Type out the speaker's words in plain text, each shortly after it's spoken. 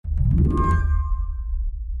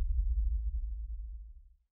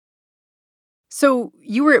So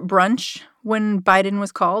you were at brunch when Biden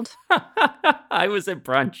was called? I was at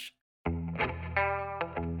brunch.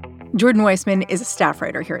 Jordan Weissman is a staff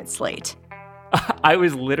writer here at Slate. I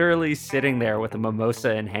was literally sitting there with a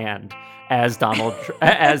mimosa in hand as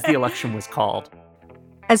as the election was called.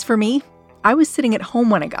 As for me, I was sitting at home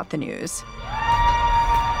when I got the news.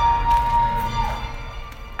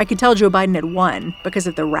 I could tell Joe Biden had won because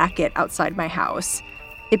of the racket outside my house.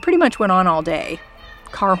 It pretty much went on all day.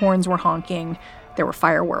 Car horns were honking. There were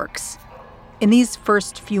fireworks. In these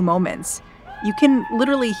first few moments, you can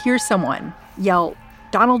literally hear someone yell,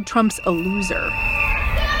 "Donald Trump's a loser."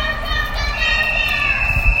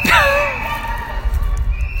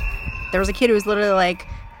 There was a kid who was literally like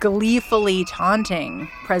gleefully taunting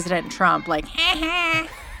President Trump, like, ha ha.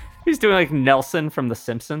 He's doing like Nelson from The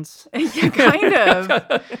Simpsons. Yeah, kind of.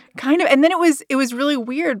 And then it was really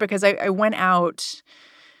weird because I went out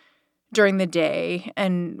during the day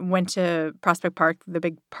and went to Prospect Park, the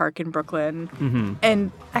big park in Brooklyn. Mm-hmm.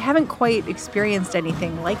 And I haven't quite experienced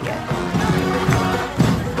anything like it.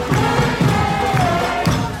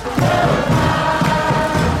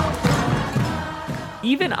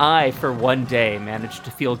 Even I, for one day, managed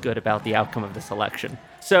to feel good about the outcome of this election.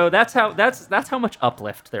 So that's how much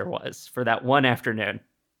uplift there was for that one afternoon.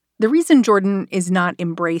 The reason Jordan is not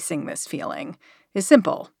embracing this feeling is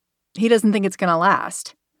simple. He doesn't think it's going to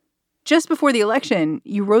last. Just before the election,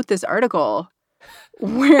 you wrote this article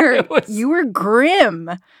where you were grim.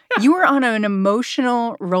 You were on an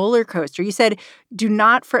emotional roller coaster. You said, do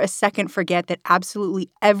not for a second forget that absolutely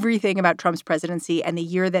everything about Trump's presidency and the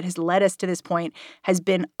year that has led us to this point has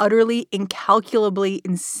been utterly, incalculably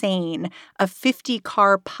insane. A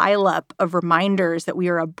 50-car pileup of reminders that we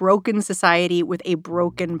are a broken society with a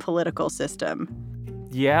broken political system.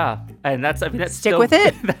 Yeah, and that's Stick still, with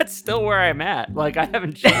it. That's still where I'm at. Like, I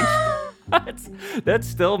haven't changed. That's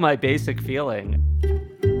still my basic feeling.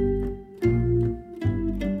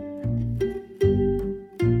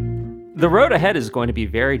 The road ahead is going to be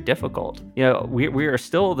very difficult. You know, we are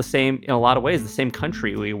still the same, in a lot of ways, the same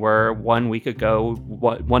country we were 1 week ago,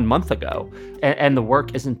 1 month ago. And the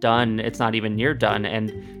work isn't done. It's not even near done.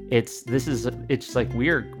 And it's like we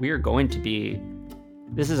are going to be.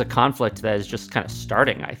 This is a conflict that is just kind of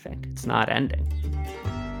starting, I think. It's not ending.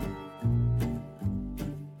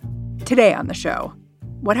 Today on the show,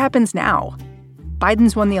 what happens now?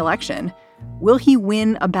 Biden's won the election. Will he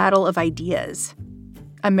win a battle of ideas?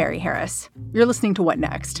 I'm Mary Harris. You're listening to What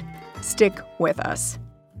Next? Stick with us.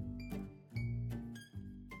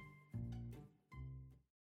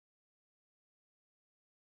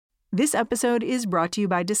 This episode is brought to you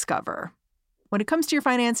by Discover. When it comes to your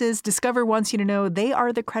finances, Discover wants you to know they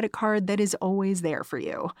are the credit card that is always there for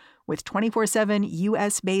you. With 24/7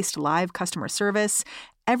 U.S.-based live customer service,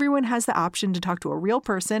 everyone has the option to talk to a real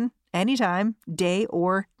person anytime, day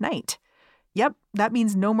or night. Yep, that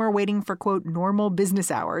means no more waiting for, quote, normal business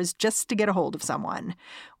hours just to get a hold of someone.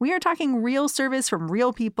 We are talking real service from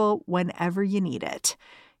real people whenever you need it.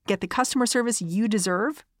 Get the customer service you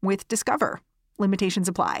deserve with Discover. Limitations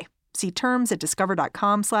apply. See terms at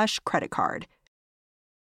discover.com/creditcard.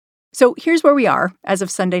 So here's where we are as of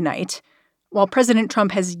Sunday night. While President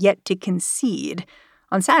Trump has yet to concede,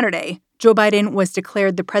 on Saturday, Joe Biden was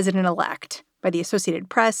declared the president-elect by the Associated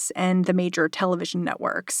Press and the major television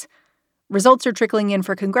networks. Results are trickling in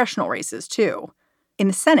for congressional races, too. In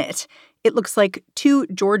the Senate, it looks like 2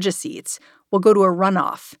 Georgia seats will go to a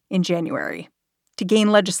runoff in January. To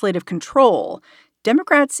gain legislative control,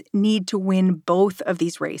 Democrats need to win both of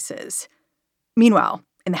these races. Meanwhile,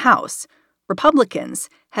 in the House, Republicans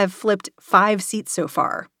have flipped 5 seats so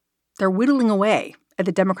far. They're whittling away at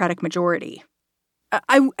the Democratic majority.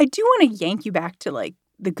 I do want to yank you back to, like,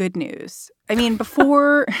 the good news. I mean,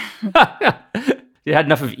 before... You had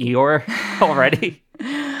enough of Eeyore already?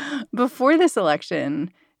 Before this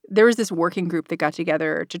election, there was this working group that got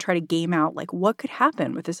together to try to game out, like, what could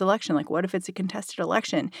happen with this election? Like, what if it's a contested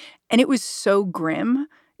election? And it was so grim.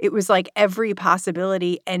 It was like every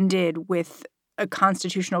possibility ended with a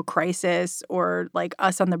constitutional crisis or, like,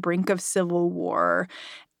 us on the brink of civil war.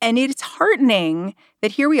 And it's heartening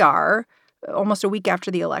that here we are, almost a week after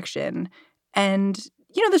the election. And,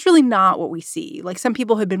 you know, that's really not what we see. Like, some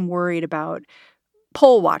people have been worried about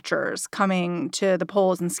poll watchers coming to the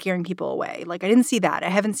polls and scaring people away. Like, I didn't see that. I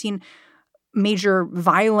haven't seen major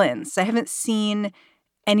violence. I haven't seen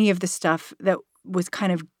any of the stuff that was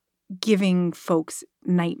kind of giving folks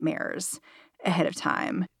nightmares ahead of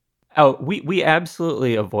time. Oh, we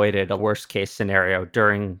absolutely avoided a worst case scenario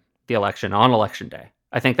during the election on election day.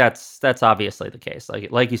 I think that's obviously the case.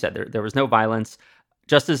 Like you said, there was no violence.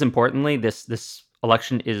 Just as importantly, this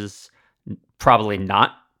election is probably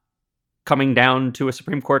not coming down to a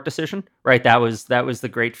Supreme Court decision, right? That was the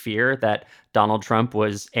great fear, that Donald Trump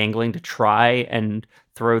was angling to try and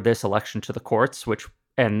throw this election to the courts, which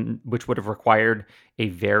would have required a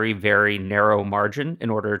very, very narrow margin in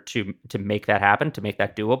order to make that happen, to make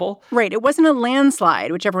that doable. Right. It wasn't a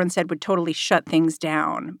landslide, which everyone said would totally shut things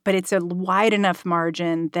down, but it's a wide enough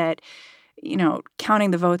margin that, counting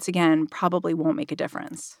the votes again probably won't make a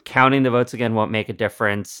difference. Counting the votes again won't make a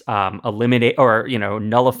difference. Eliminate or,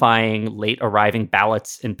 nullifying late arriving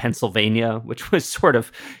ballots in Pennsylvania, which was sort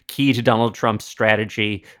of key to Donald Trump's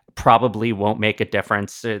strategy, probably won't make a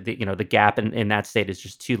difference. The gap in that state is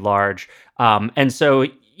just too large. And so,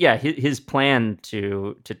 yeah, his plan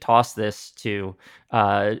to toss this to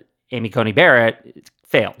Amy Coney Barrett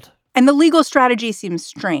failed. And the legal strategy seems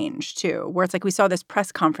strange, too, where it's like we saw this press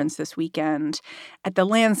conference this weekend at the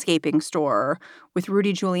landscaping store with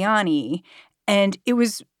Rudy Giuliani, and it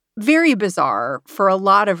was very bizarre for a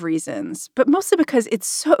lot of reasons, but mostly because it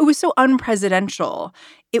was so unpresidential.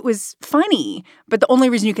 It was funny, but the only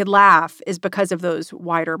reason you could laugh is because of those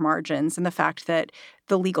wider margins and the fact that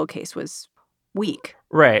the legal case was weak.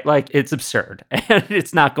 Right. Like, it's absurd. And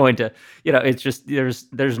it's not going to, it's just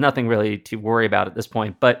there's nothing really to worry about at this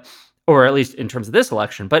point, or at least in terms of this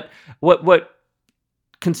election. But what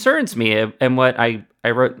concerns me, and what I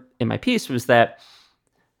wrote in my piece, was that,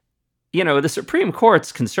 the Supreme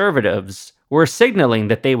Court's conservatives were signaling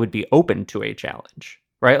that they would be open to a challenge.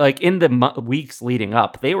 Right? Like, in the weeks leading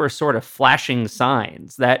up, they were sort of flashing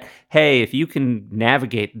signs that, hey, if you can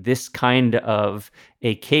navigate this kind of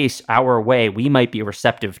a case our way, we might be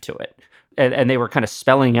receptive to it. And they were kind of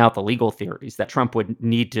spelling out the legal theories that Trump would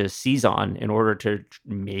need to seize on in order to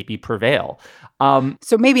maybe prevail.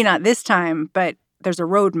 So maybe not this time, but there's a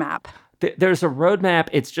roadmap. There's a roadmap.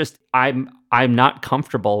 It's just I'm not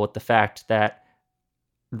comfortable with the fact that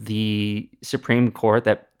the Supreme Court,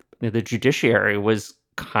 that the judiciary, was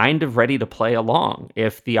kind of ready to play along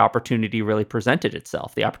if the opportunity really presented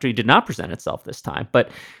itself. The opportunity did not present itself this time,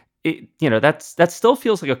 but that still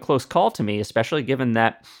feels like a close call to me, especially given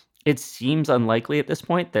that it seems unlikely at this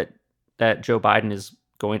point that Joe Biden is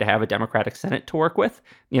going to have a Democratic Senate to work with.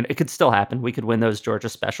 It could still happen. We could win those Georgia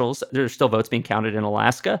specials. There's still votes being counted in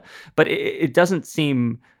Alaska, but it doesn't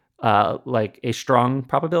seem like a strong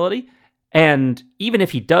probability. And even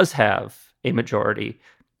if he does have a majority,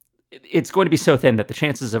 it's going to be so thin that the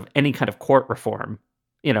chances of any kind of court reform,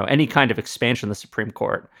 any kind of expansion of the Supreme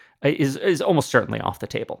Court is almost certainly off the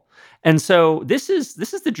table. And so this is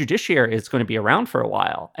the judiciary is going to be around for a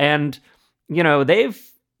while. And,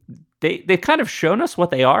 they've kind of shown us what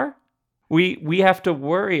they are. We have to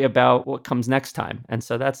worry about what comes next time. And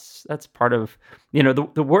so that's part of,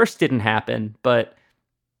 the worst didn't happen, but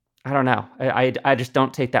I don't know. I just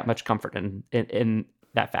don't take that much comfort in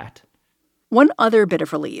that fact. One other bit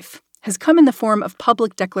of relief has come in the form of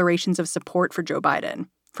public declarations of support for Joe Biden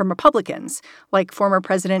from Republicans like former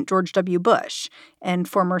President George W. Bush and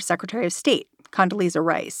former Secretary of State Condoleezza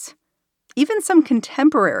Rice. Even some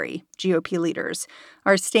contemporary GOP leaders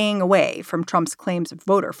are staying away from Trump's claims of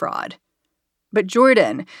voter fraud. But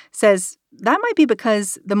Jordan says that might be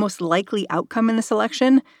because the most likely outcome in this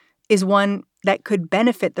election is one that could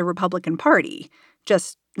benefit the Republican Party,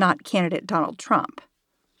 just not candidate Donald Trump.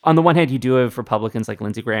 On the one hand, you do have Republicans like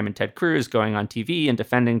Lindsey Graham and Ted Cruz going on TV and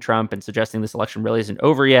defending Trump and suggesting this election really isn't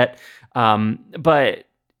over yet. But,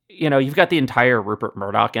 you've got the entire Rupert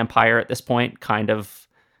Murdoch empire at this point kind of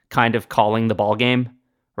calling the ball game,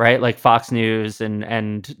 right? Like Fox News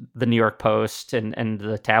and the New York Post and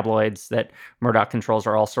the tabloids that Murdoch controls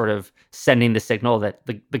are all sort of sending the signal that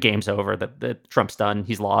the game's over, that Trump's done,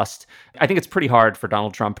 he's lost. I think it's pretty hard for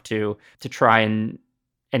Donald Trump to try and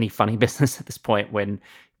any funny business at this point when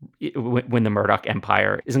the Murdoch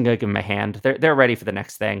empire isn't going to give them a hand. They're ready for the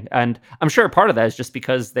next thing. And I'm sure part of that is just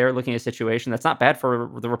because they're looking at a situation that's not bad for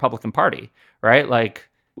the Republican Party, right? Like,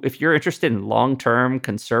 if you're interested in long-term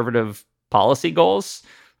conservative policy goals,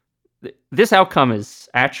 this outcome is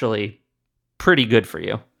actually pretty good for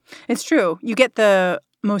you. It's true. You get the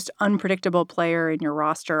most unpredictable player in your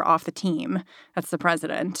roster off the team. That's the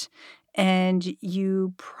president. And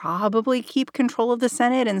you probably keep control of the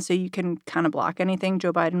Senate, and so you can kind of block anything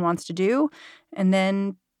Joe Biden wants to do, and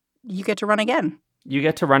then you get to run again. You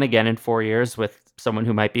get to run again in 4 years with someone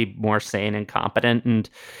who might be more sane and competent. And,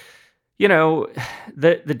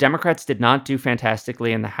 the Democrats did not do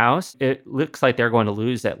fantastically in the House. It looks like they're going to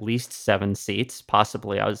lose at least 7 seats,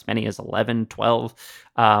 possibly as many as 11, 12.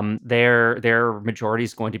 Their majority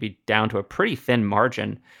is going to be down to a pretty thin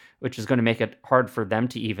margin, which is going to make it hard for them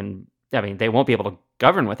to even... they won't be able to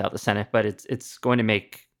govern without the Senate, but it's going to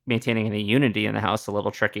make maintaining any unity in the House a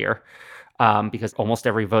little trickier. because almost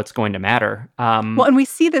every vote's going to matter. Well, and we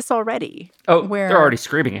see this already. They're already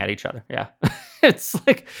screaming at each other. Yeah. It's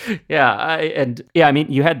like, I mean,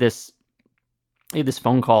 you had this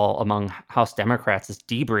phone call among House Democrats, this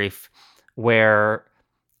debrief where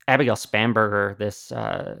Abigail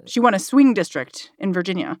Spanberger, she won a swing district in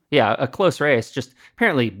Virginia. Yeah, a close race, just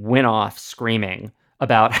apparently went off screaming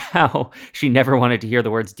about how she never wanted to hear the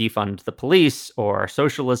words defund the police or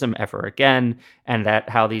socialism ever again, and that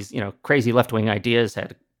how these, crazy left-wing ideas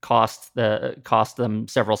had cost them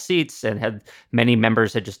several seats, and had many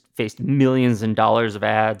members had just faced millions in dollars of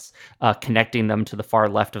ads connecting them to the far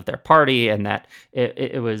left of their party, and that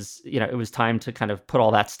it was time to kind of put all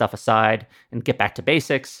that stuff aside and get back to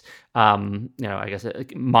basics. I guess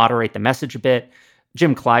moderate the message a bit.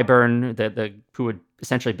 Jim Clyburn, who had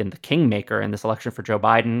essentially been the kingmaker in this election for Joe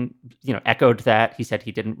Biden, echoed that. He said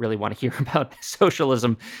he didn't really want to hear about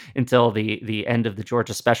socialism until the end of the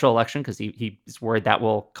Georgia special election because he's worried that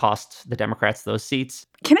will cost the Democrats those seats.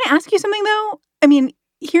 Can I ask you something, though? I mean,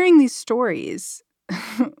 hearing these stories,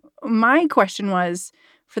 my question was,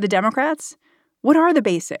 for the Democrats, what are the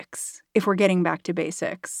basics if we're getting back to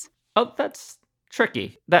basics? Oh, that's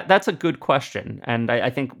tricky. That's a good question. And I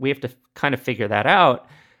think we have to kind of figure that out.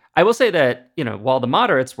 I will say that, while the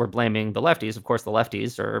moderates were blaming the lefties, of course, the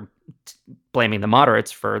lefties are blaming the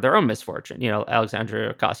moderates for their own misfortune.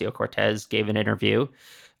 Alexandria Ocasio-Cortez gave an interview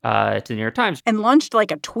to the New York Times. And launched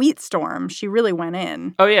like a tweet storm. She really went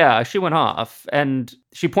in. Oh, yeah, she went off. And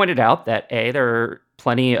she pointed out that, there are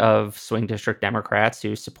plenty of swing district Democrats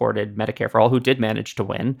who supported Medicare for All who did manage to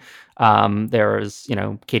win. There was,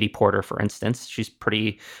 Katie Porter, for instance. She's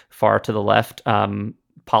pretty far to the left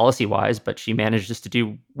policy-wise, but she manages to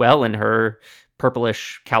do well in her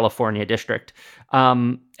purplish California district.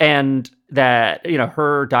 And that,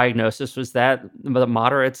 her diagnosis was that the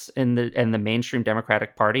moderates and the mainstream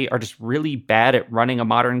Democratic Party are just really bad at running a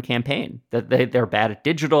modern campaign, that they're bad at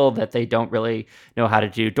digital, that they don't really know how to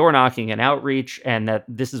do door knocking and outreach, and that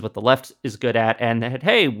this is what the left is good at, and that,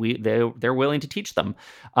 hey, they're willing to teach them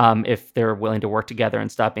if they're willing to work together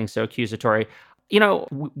and stop being so accusatory.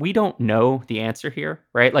 We don't know the answer here,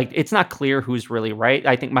 right? Like, it's not clear who's really right.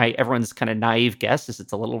 I think everyone's kind of naive guess is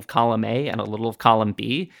it's a little of column A and a little of column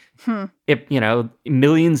B. If,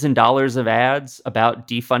 millions in dollars of ads about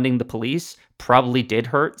defunding the police probably did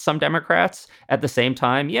hurt some Democrats. At the same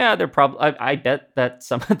time, they're probably, I bet that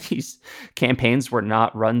some of these campaigns were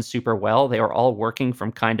not run super well. They were all working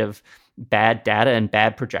from kind of bad data and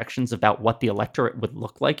bad projections about what the electorate would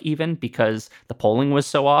look like, even because the polling was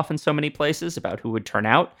so off in so many places about who would turn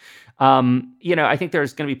out. I think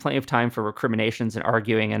there's going to be plenty of time for recriminations and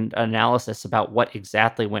arguing and analysis about what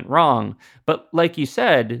exactly went wrong. But like you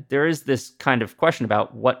said, there is this kind of question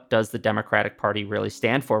about what does the Democratic Party really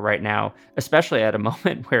stand for right now, especially at a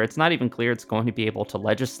moment where it's not even clear it's going to be able to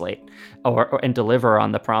legislate and deliver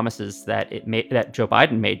on the promises that that Joe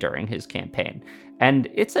Biden made during his campaign. And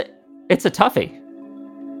it's a toughie.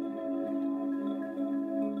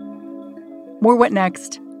 More What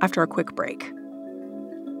Next after a quick break.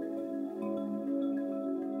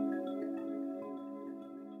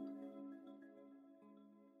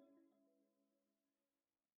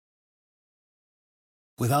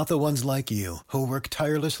 Without the ones like you, who work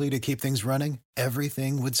tirelessly to keep things running,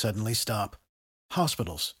 everything would suddenly stop.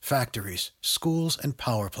 Hospitals, factories, schools, and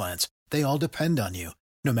power plants, they all depend on you.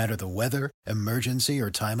 No matter the weather, emergency,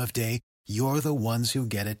 or time of day, you're the ones who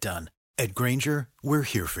get it done. At Grainger, we're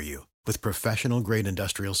here for you with professional-grade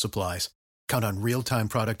industrial supplies. Count on real-time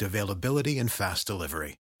product availability and fast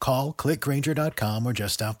delivery. Call, click Grainger.com, or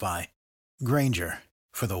just stop by. Grainger,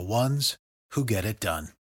 for the ones who get it done.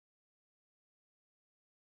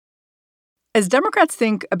 As Democrats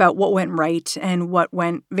think about what went right and what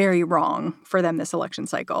went very wrong for them this election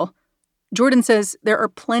cycle, Jordan says there are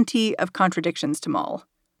plenty of contradictions to mull.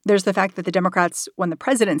 There's the fact that the Democrats won the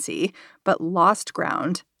presidency, but lost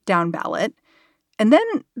ground down ballot. And then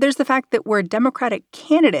there's the fact that where Democratic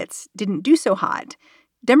candidates didn't do so hot,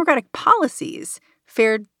 Democratic policies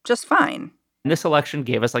fared just fine. And this election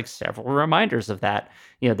gave us several reminders of that.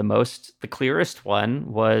 The clearest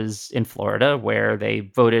one was in Florida, where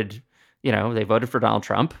they voted for Donald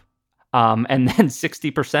Trump. And then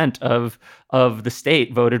 60% of the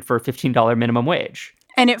state voted for a $15 minimum wage.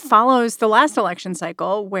 And it follows the last election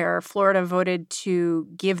cycle where Florida voted to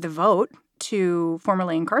give the vote to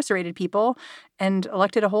formerly incarcerated people and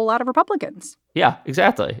elected a whole lot of Republicans. Yeah,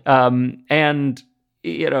 exactly. And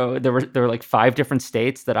there were 5 different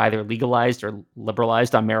states that either legalized or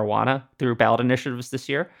liberalized on marijuana through ballot initiatives this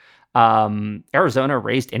year. Arizona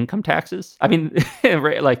raised income taxes. I mean,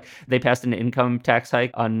 they passed an income tax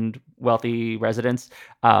hike on wealthy residents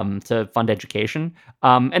to fund education.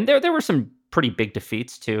 And there were some pretty big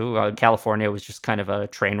defeats too. California was just kind of a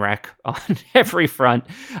train wreck on every front.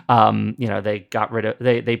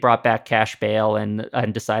 They brought back cash bail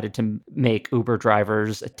and decided to make Uber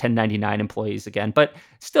drivers 1099 employees again. But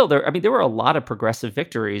still, there were a lot of progressive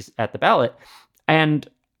victories at the ballot, and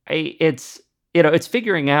it's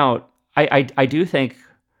figuring out. I do think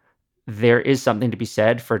there is something to be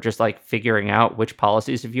said for just like figuring out which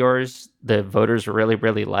policies of yours the voters really,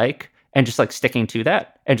 really like, and just like sticking to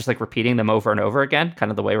that and just like repeating them over and over again,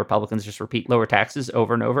 kind of the way Republicans just repeat lower taxes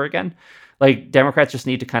over and over again. Like Democrats just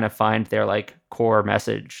need to kind of find their like core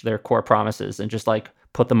message, their core promises, and just like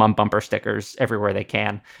put them on bumper stickers everywhere they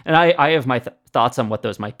can. And I have my thoughts on what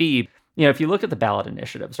those might be. If you look at the ballot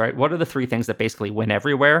initiatives, right, what are the three things that basically win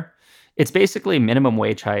everywhere? It's basically minimum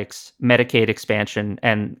wage hikes, Medicaid expansion,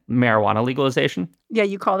 and marijuana legalization. Yeah,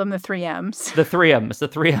 you call them the 3Ms. The 3Ms, the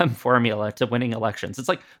 3M formula to winning elections. It's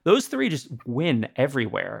like those three just win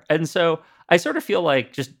everywhere. And so I sort of feel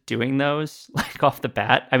like just doing those like off the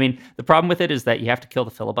bat. I mean, the problem with it is that you have to kill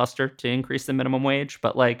the filibuster to increase the minimum wage.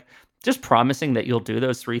 But like just promising that you'll do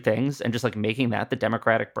those three things and just like making that the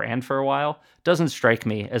Democratic brand for a while doesn't strike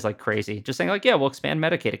me as like crazy. Just saying like, yeah, we'll expand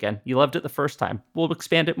Medicaid again. You loved it the first time. We'll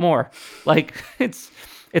expand it more. Like it's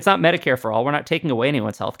not Medicare for all. We're not taking away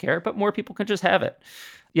anyone's health care, but more people can just have it.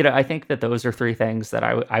 I think that those are three things that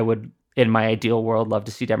I would, in my ideal world, love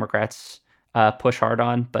to see Democrats push hard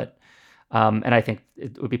on. But and I think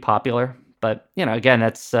it would be popular. But again,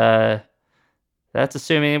 that's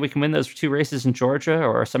assuming we can win those two races in Georgia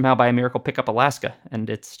or somehow by a miracle pick up Alaska. And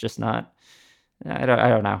it's just not. I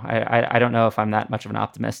don't know. I don't know if I'm that much of an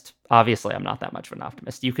optimist. Obviously, I'm not that much of an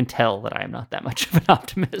optimist. You can tell that I am not that much of an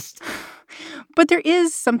optimist. But there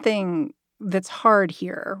is something that's hard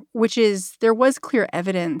here, which is there was clear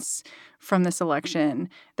evidence from this election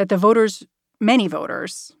that the voters, many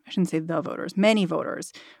voters, I shouldn't say the voters, many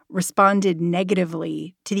voters responded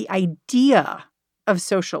negatively to the idea of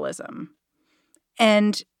socialism.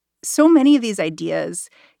 And so many of these ideas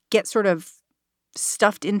get sort of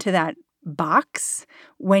stuffed into that box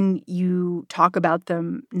when you talk about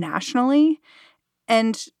them nationally.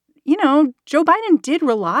 And, Joe Biden did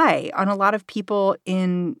rely on a lot of people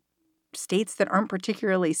in states that aren't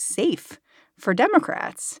particularly safe for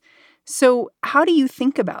Democrats. So how do you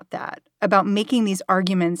think about that, about making these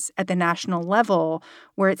arguments at the national level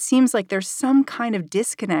where it seems like there's some kind of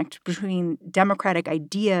disconnect between Democratic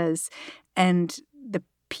ideas and the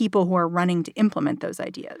people who are running to implement those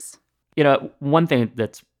ideas? One thing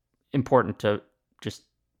that's important to just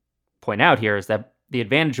point out here is that the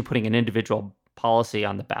advantage of putting an individual policy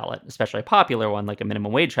on the ballot, especially a popular one like a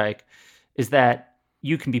minimum wage hike, is that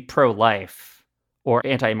you can be pro-life or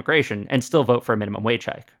anti-immigration and still vote for a minimum wage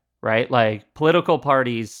hike, right? Like political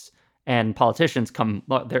parties and politicians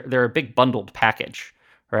they're a big bundled package,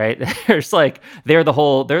 right? They're the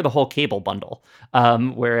whole cable bundle.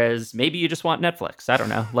 Whereas maybe you just want Netflix. I don't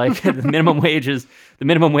know. Like the minimum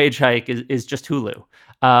wage hike is just Hulu.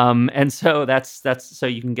 And so that's so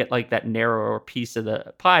you can get like that narrower piece of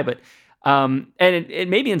the pie. But and it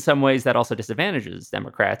maybe in some ways that also disadvantages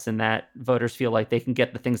Democrats in that voters feel like they can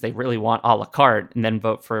get the things they really want a la carte and then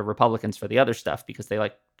vote for Republicans for the other stuff because they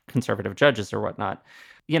like conservative judges or whatnot.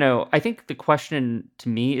 I think the question to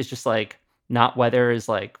me is just like not whether is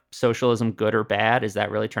like socialism good or bad. Is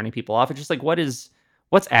that really turning people off? It's just like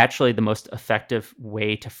what's actually the most effective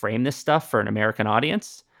way to frame this stuff for an American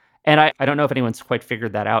audience? And I don't know if anyone's quite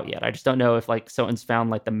figured that out yet. I just don't know if like someone's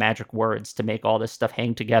found like the magic words to make all this stuff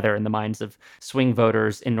hang together in the minds of swing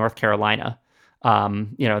voters in North Carolina.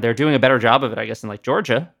 They're doing a better job of it, I guess, in like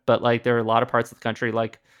Georgia, but like there are a lot of parts of the country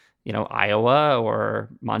like, Iowa or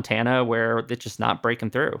Montana where it's just not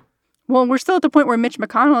breaking through. Well, we're still at the point where Mitch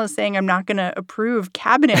McConnell is saying, I'm not going to approve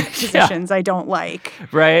cabinet positions I don't like.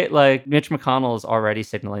 Right. Like Mitch McConnell is already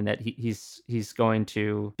signaling that he's going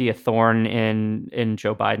to be a thorn in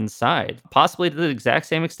Joe Biden's side, possibly to the exact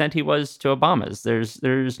same extent he was to Obama's.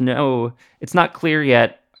 It's not clear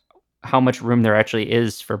yet how much room there actually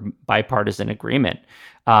is for bipartisan agreement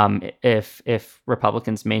if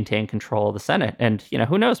Republicans maintain control of the Senate. And,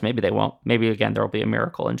 who knows? Maybe they won't. Maybe, again, there will be a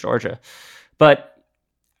miracle in Georgia. But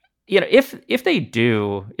if they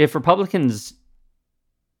do, if Republicans,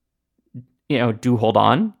 do hold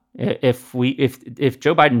on, if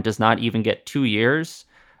Joe Biden does not even get 2 years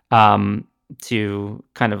to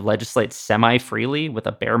kind of legislate semi-freely with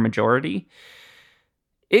a bare majority,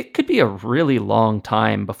 it could be a really long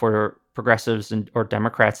time before progressives or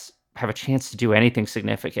Democrats have a chance to do anything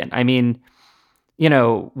significant. I mean,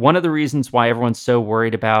 one of the reasons why everyone's so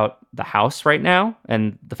worried about the House right now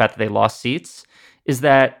and the fact that they lost seats is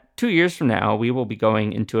that 2 years from now, we will be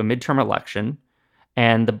going into a midterm election,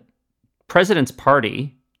 and the president's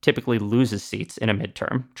party typically loses seats in a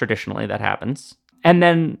midterm. Traditionally, that happens. And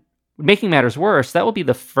then, making matters worse, that will be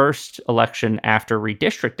the first election after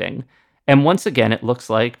redistricting. And once again, it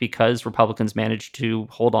looks like because Republicans managed to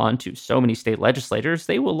hold on to so many state legislators,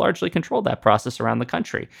 they will largely control that process around the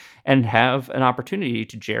country and have an opportunity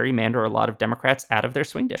to gerrymander a lot of Democrats out of their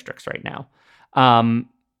swing districts right now.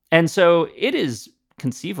 And so it is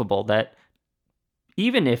conceivable that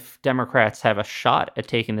even if Democrats have a shot at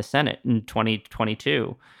taking the Senate in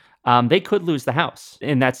 2022, they could lose the House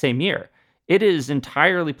in that same year. It is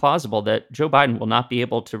entirely plausible that Joe Biden will not be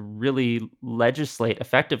able to really legislate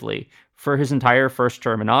effectively for his entire first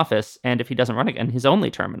term in office, and if he doesn't run again, his only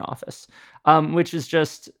term in office, which is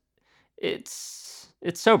just, it's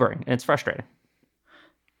sobering and it's frustrating.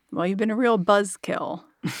 Well, you've been a real buzzkill.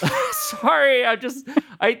 Sorry, I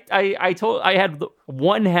had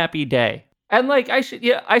one happy day. And like, I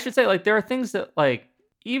should say, like, there are things that, like,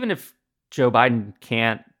 even if Joe Biden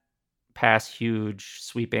can't pass huge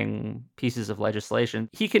sweeping pieces of legislation,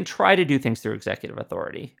 he can try to do things through executive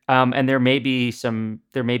authority. And there may be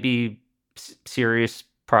serious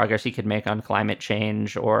progress he could make on climate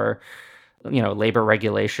change or, labor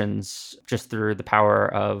regulations just through the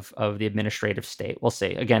power of the administrative state. We'll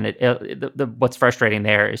see. Again, what's frustrating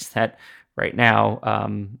there is that right now,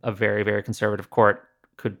 a very, very conservative court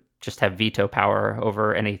could just have veto power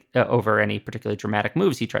over any particularly dramatic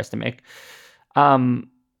moves he tries to make.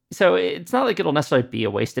 So it's not like it'll necessarily be a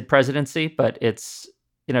wasted presidency, but it's,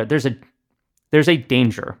 there's a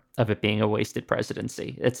danger of it being a wasted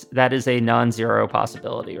presidency. That is a non-zero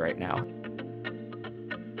possibility right now.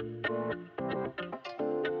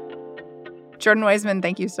 Jordan Weissmann,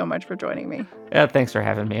 thank you so much for joining me. Yeah, thanks for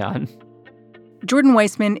having me on. Jordan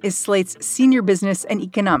Weissmann is Slate's senior business and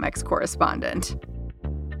economics correspondent.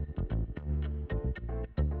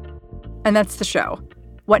 And that's the show.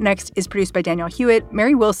 What Next is produced by Daniel Hewitt,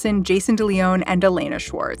 Mary Wilson, Jason DeLeon, and Elena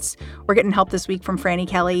Schwartz. We're getting help this week from Franny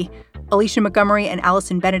Kelly. Alicia Montgomery and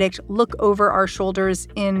Allison Benedict look over our shoulders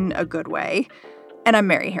in a good way. And I'm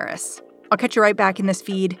Mary Harris. I'll catch you right back in this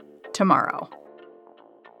feed tomorrow.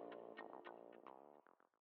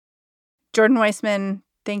 Jordan Weissmann,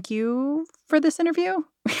 thank you for this interview.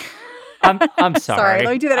 I'm sorry. Sorry,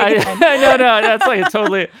 let me do that again. No,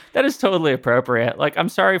 that is totally appropriate. Like, I'm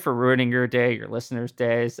sorry for ruining your day, your listeners'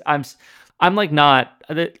 days. I'm not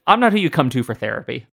who you come to for therapy.